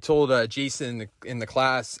 I told Jason in the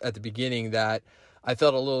class at the beginning that I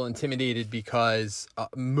felt a little intimidated because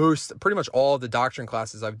pretty much all of the doctrine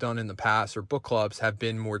classes I've done in the past or book clubs have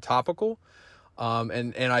been more topical.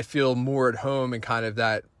 And I feel more at home in kind of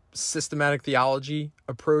that systematic theology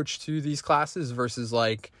approach to these classes versus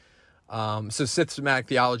like, so systematic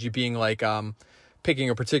theology being like picking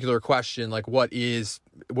a particular question, like what is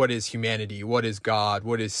humanity, what is God,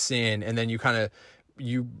 what is sin, and then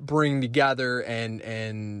you bring together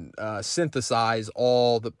and synthesize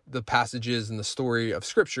all the passages and the story of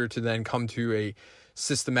Scripture to then come to a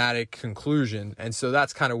systematic conclusion. And so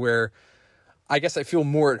that's kind of where I guess I feel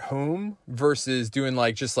more at home versus doing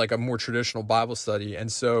just a more traditional Bible study. And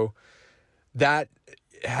so that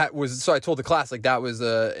so I told the class that was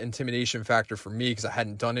a intimidation factor for me because I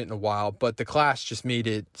hadn't done it in a while, but the class just made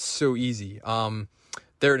it so easy.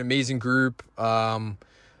 They're an amazing group.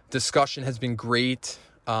 Discussion has been great,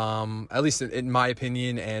 at least in my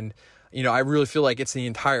opinion. And, I really feel like it's the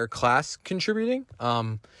entire class contributing.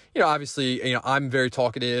 Obviously, I'm very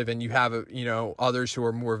talkative and you have, others who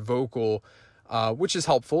are more vocal, which is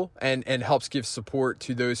helpful and helps give support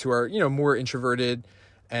to those who are, more introverted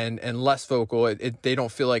and less vocal. They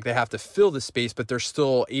don't feel like they have to fill the space, but they're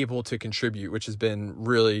still able to contribute, which has been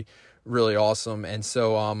really, really awesome. And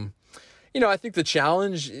so, I think the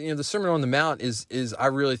challenge, the Sermon on the Mount is I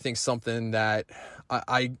really think something that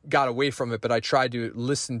I got away from it, but I tried to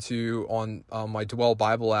listen to on my Dwell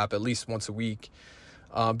Bible app at least once a week,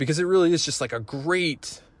 because it really is just like it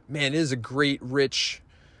is a great, rich,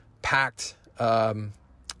 packed,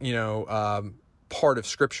 part of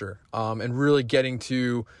Scripture, and really getting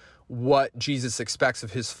to what Jesus expects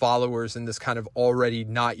of his followers in this kind of already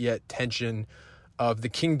not yet tension of the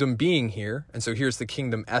kingdom being here. And so here's the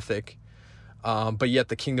kingdom ethic. but yet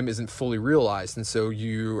the kingdom isn't fully realized. And so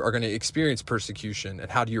you are going to experience persecution.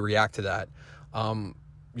 And how do you react to that?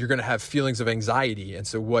 You're going to have feelings of anxiety. And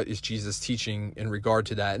so what is Jesus teaching in regard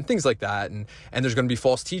to that, and things like that? And there's going to be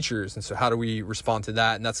false teachers. And so how do we respond to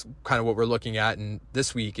that? And that's kind of what we're looking at. And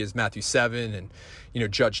this week is Matthew 7 and,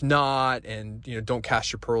 judge not, and, don't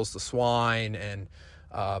cast your pearls to swine. And,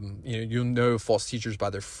 you'll know false teachers by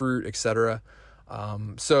their fruit, etc.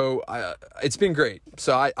 So it's been great.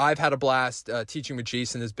 So I've had a blast. Teaching with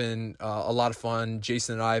Jason has been a lot of fun.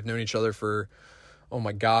 Jason and I have known each other for, oh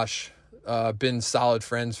my gosh, been solid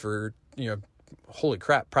friends for, holy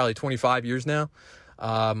crap, probably 25 years now.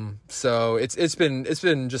 So it's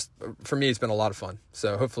been just, for me, it's been a lot of fun.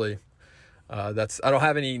 So hopefully, I don't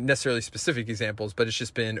have any necessarily specific examples, but it's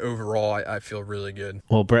just been overall, I feel really good.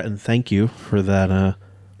 Well, Breton, thank you for that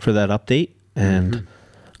update. And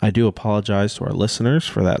I do apologize to our listeners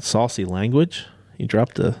for that saucy language. You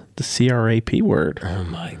dropped the CRAP word. Oh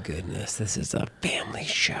my goodness. This is a family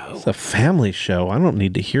show. It's a family show. I don't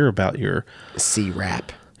need to hear about your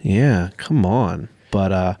C-rap. Yeah, come on.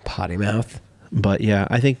 But potty mouth. But yeah,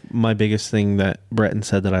 I think my biggest thing that Breton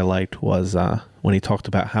said that I liked was when he talked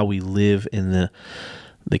about how we live in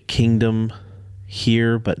the kingdom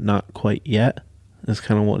here, but not quite yet. That's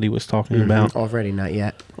kind of what he was talking about. Already not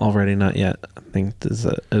yet. Already not yet. I think this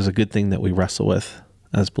is a good thing that we wrestle with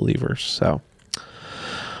as believers. So,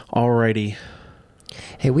 alrighty.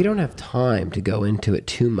 Hey, we don't have time to go into it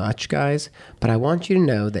too much, guys, but I want you to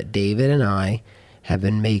know that David and I have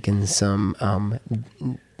been making some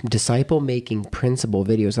disciple-making principle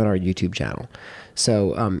videos on our YouTube channel.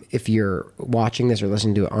 So if you're watching this or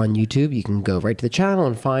listening to it on YouTube, you can go right to the channel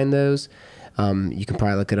and find those. You can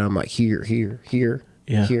probably look at them like here, here.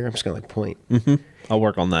 I'm just going to point. I'll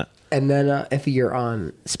work on that. And then if you're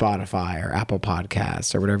on Spotify or Apple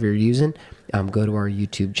Podcasts or whatever you're using, go to our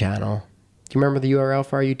YouTube channel. Do you remember the URL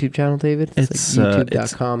for our YouTube channel, David? It's like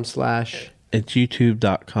youtube.com/... It's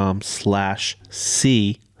youtube.com/C/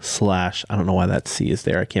 I don't know why that C is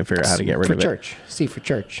there. I can't figure out how to get rid of it. For church. C for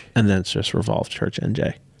church. And then it's just Revolve Church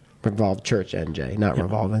NJ. Revolve Church NJ, not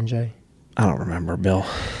Revolve NJ. I don't remember, Bill.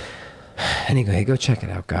 Anyway, go check it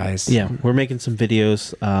out, guys. Yeah, we're making some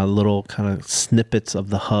videos, little kind of snippets of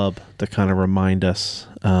the hub to kind of remind us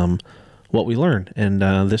what we learned. And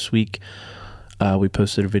this week, we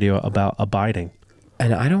posted a video about abiding.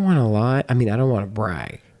 And I don't want to lie. I mean, I don't want to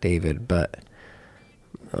brag, David, but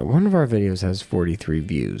one of our videos has 43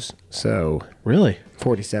 views. So really,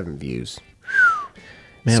 47 views.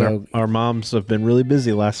 Man, so, our moms have been really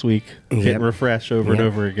busy last week, hitting refresh over and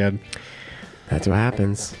over again. That's what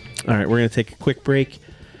happens. All right, we're going to take a quick break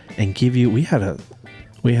and give you. We had a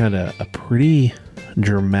pretty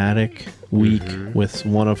dramatic week with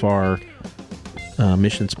one of our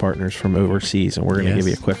missions partners from overseas, and we're going to give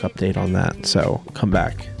you a quick update on that. So come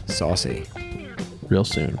back, saucy, real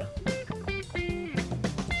soon.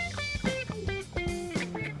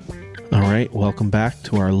 All right, welcome back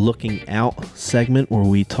to our Looking Out segment, where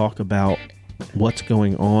we talk about what's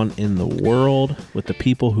going on in the world with the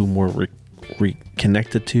people whom we're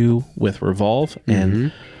reconnected to with Revolve.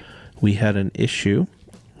 And we had an issue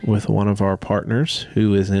with one of our partners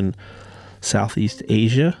who is in Southeast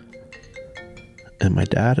Asia, and my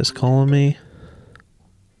dad is calling me.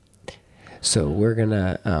 So we're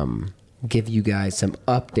gonna give you guys some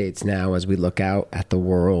updates now as we look out at the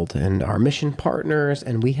world and our mission partners.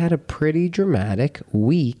 And we had a pretty dramatic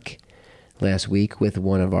week last week with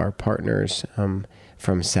one of our partners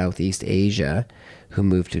from Southeast Asia who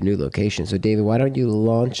moved to a new location. So David, why don't you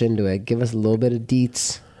launch into it? Give us a little bit of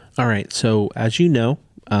deets. All right. So as you know,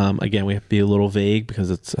 again, we have to be a little vague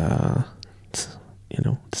because it's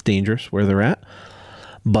dangerous where they're at.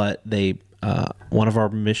 But one of our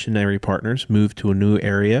missionary partners moved to a new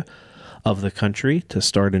area of the country to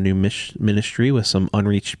start a new ministry with some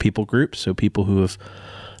unreached people groups. So people who have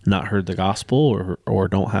not heard the gospel or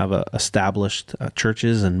don't have established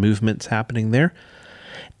churches and movements happening there.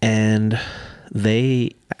 And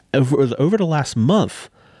they, over the last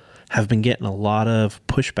month, have been getting a lot of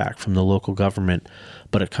pushback from the local government,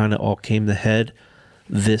 but it kind of all came to head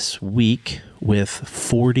this week with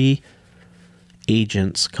 40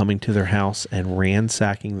 agents coming to their house and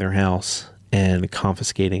ransacking their house and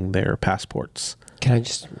confiscating their passports. Can I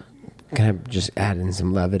just add in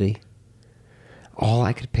some levity? All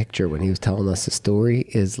I could picture when he was telling us the story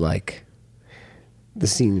is like the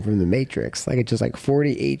scene from The Matrix. Like it's just like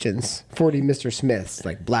 40 agents, 40 Mr. Smiths,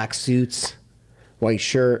 like black suits, white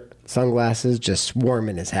shirt, sunglasses, just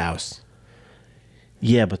swarming his house.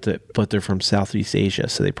 Yeah, but they're from Southeast Asia,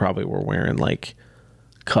 so they probably were wearing like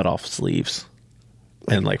cut off sleeves.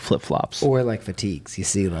 and like flip flops. Or like fatigues. You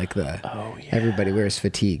see like everybody wears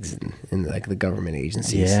fatigues in like the government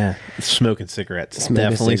agencies. Yeah. Smoking cigarettes.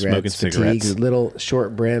 Definitely smoking cigarettes. Fatigues, little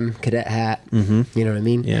short brim cadet hat. Mm-hmm. You know what I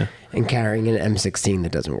mean? Yeah. And carrying an M16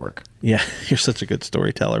 that doesn't work. Yeah, you're such a good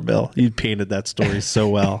storyteller, Bill. You painted that story so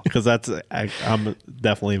well because I'm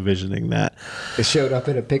definitely envisioning that. It showed up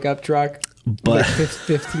in a pickup truck, but like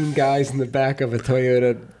 15 guys in the back of a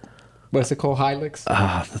Toyota. What's it called? Hilux?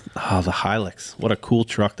 The Hilux. What a cool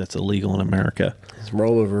truck that's illegal in America. It's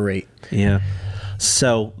rollover rate. Yeah.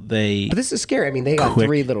 So But this is scary. I mean, they got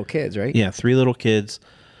 3 little kids, right? Yeah, 3 little kids.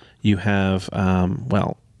 You have,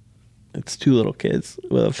 it's 2 little kids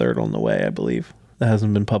with a third on the way, I believe. That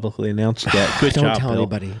hasn't been publicly announced yet. Good Don't job, tell Bill.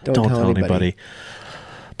 anybody. Don't tell anybody.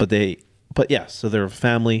 But yeah, so they're a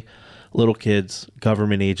family, little kids,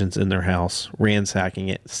 government agents in their house, ransacking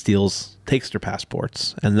it, takes their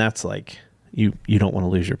passports. And that's like, you don't want to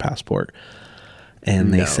lose your passport.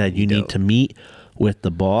 And they said, you need to meet with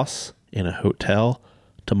the boss in a hotel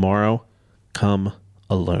tomorrow. Come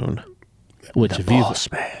alone. Which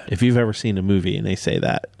if you've ever seen a movie and they say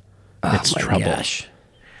that, it's trouble. Gosh.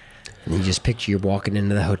 And you just picture you're walking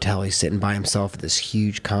into the hotel. He's sitting by himself at this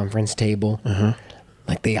huge conference table,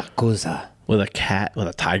 like the Yakuza, with a cat, with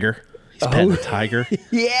a tiger. He's petting a tiger.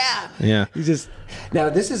 Yeah. Now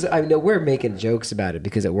this is. I know we're making jokes about it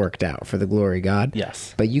because it worked out for the glory of God.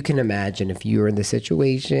 Yes. But you can imagine if you were in the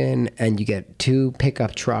situation and you get 2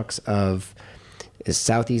 pickup trucks of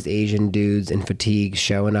Southeast Asian dudes in fatigues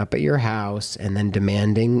showing up at your house and then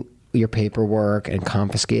demanding your paperwork and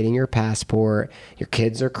confiscating your passport. Your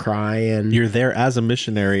kids are crying. You're there as a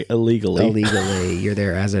missionary illegally. You're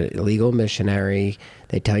there as an illegal missionary.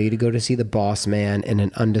 They tell you to go to see the boss man in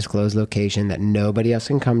an undisclosed location that nobody else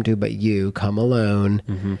can come to but you. Come alone.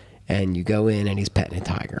 Mm-hmm. And you go in and he's petting a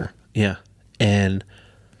tiger. Yeah. And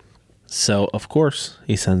so, of course,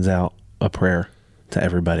 he sends out a prayer to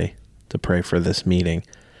everybody to pray for this meeting.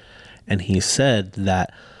 And he said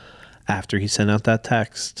that after he sent out that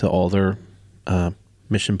text to all their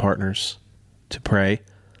mission partners to pray,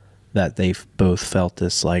 that they both felt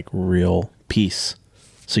this like real peace.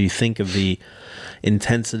 So you think of the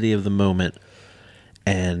intensity of the moment,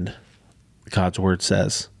 and God's word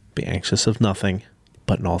says, be anxious of nothing,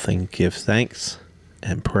 but in all things give thanks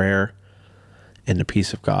and prayer, and the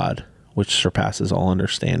peace of God, which surpasses all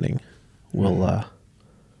understanding, will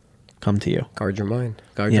come to you. Guard your mind.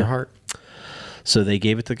 Guard your heart. So they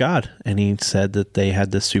gave it to God, and he said that they had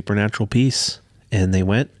this supernatural peace. And they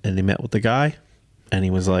went and they met with the guy, and he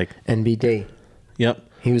was like, NBD. Yep.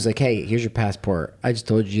 He was like, hey, here's your passport. I just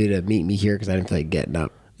told you to meet me here because I didn't feel like getting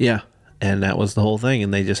up. Yeah. And that was the whole thing.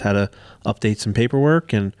 And they just had to update some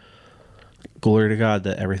paperwork, and glory to God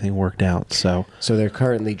that everything worked out. So they're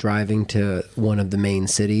currently driving to one of the main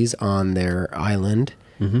cities on their island,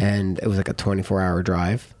 and it was like a 24-hour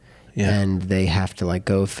drive. Yeah. And they have to like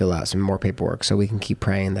go fill out some more paperwork, so we can keep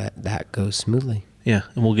praying that goes smoothly. Yeah,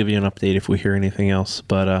 and we'll give you an update if we hear anything else.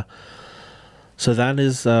 But so that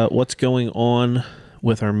is what's going on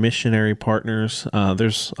with our missionary partners.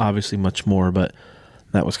 There's obviously much more, but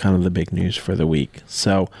that was kind of the big news for the week.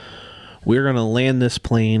 So we're going to land this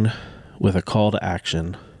plane with a call to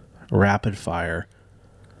action, rapid fire.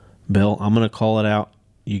 Bill, I'm going to call it out.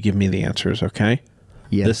 You give me the answers, okay?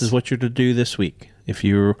 Yes. This is what you're to do this week. If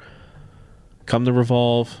you come to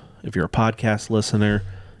Revolve, if you're a podcast listener,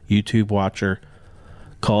 YouTube watcher,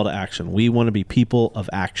 call to action. We want to be people of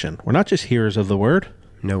action. We're not just hearers of the word.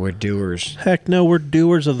 No, we're doers. Heck no, we're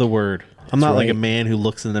doers of the word. I'm That's not right. like a man who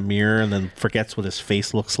looks in the mirror and then forgets what his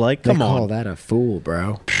face looks like. Come they on. Call that a fool,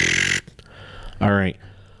 bro. All right.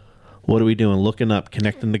 What are we doing? Looking up,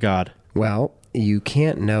 connecting to God. Well, you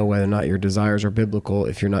can't know whether or not your desires are biblical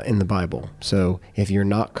if you're not in the Bible. So if you're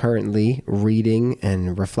not currently reading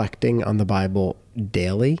and reflecting on the Bible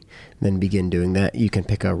daily, then begin doing that. You can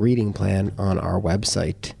pick a reading plan on our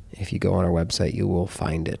website. If you go on our website, you will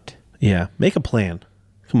find it. Yeah. Make a plan.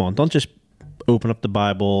 Come on. Don't just open up the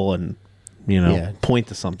Bible and, point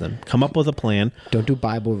to something. Come up with a plan. Don't do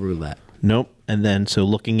Bible roulette. Nope. And then, so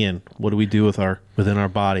looking in, what do we do within our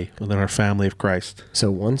body, within our family of Christ?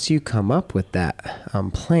 So once you come up with that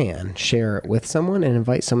plan, share it with someone and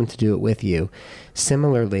invite someone to do it with you.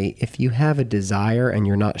 Similarly, if you have a desire and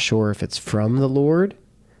you're not sure if it's from the Lord,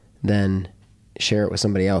 then share it with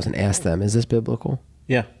somebody else and ask them, is this biblical?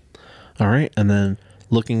 Yeah. All right. And then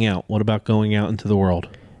looking out, what about going out into the world?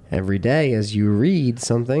 Every day as you read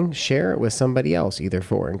something, share it with somebody else, either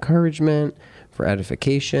for encouragement, for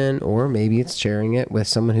edification, or maybe it's sharing it with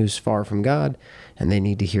someone who's far from God and they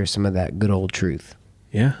need to hear some of that good old truth.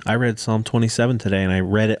 Yeah, I read Psalm 27 today and I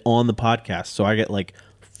read it on the podcast, so I get like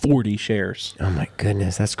 40 shares. Oh my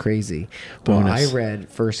goodness, that's crazy. Well, I Bonus. read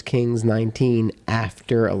 1 Kings 19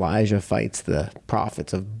 after Elijah fights the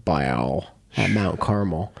prophets of Baal at Mount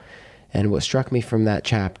Carmel. And what struck me from that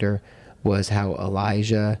chapter was how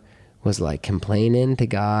Elijah was like complaining to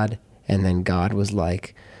God, and then God was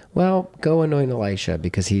like, well, go anoint Elisha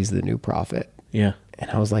because he's the new prophet. Yeah. And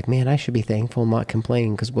I was like, man, I should be thankful, not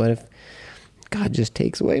complaining, because what if God just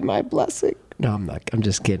takes away my blessing? No, I'm not. I'm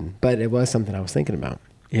just kidding. But it was something I was thinking about.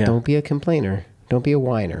 Yeah. Don't be a complainer. Don't be a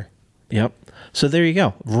whiner. Yep. So there you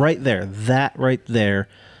go. Right there. That right there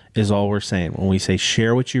is all we're saying when we say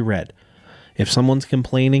share what you read. If someone's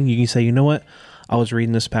complaining, you can say, you know what? I was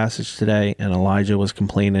reading this passage today and Elijah was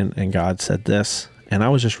complaining and God said this. And I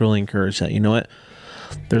was just really encouraged that, you know what?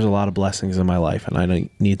 There's a lot of blessings in my life and I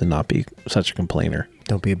don't need to not be such a complainer.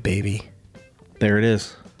 Don't be a baby. There it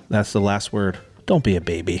is. That's the last word. Don't be a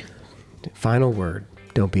baby. Final word.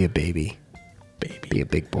 Don't be a baby. Baby. Be a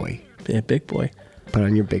big boy. Be a big boy. Put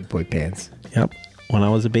on your big boy pants. Yep. When I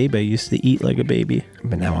was a baby, I used to eat like a baby.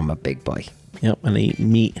 But now I'm a big boy. Yep. And I eat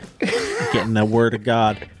meat. Getting the word of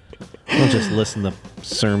God. I don't just listen to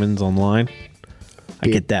sermons online. I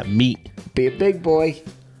get that meat. Be a big boy.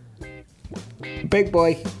 Big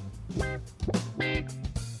boy.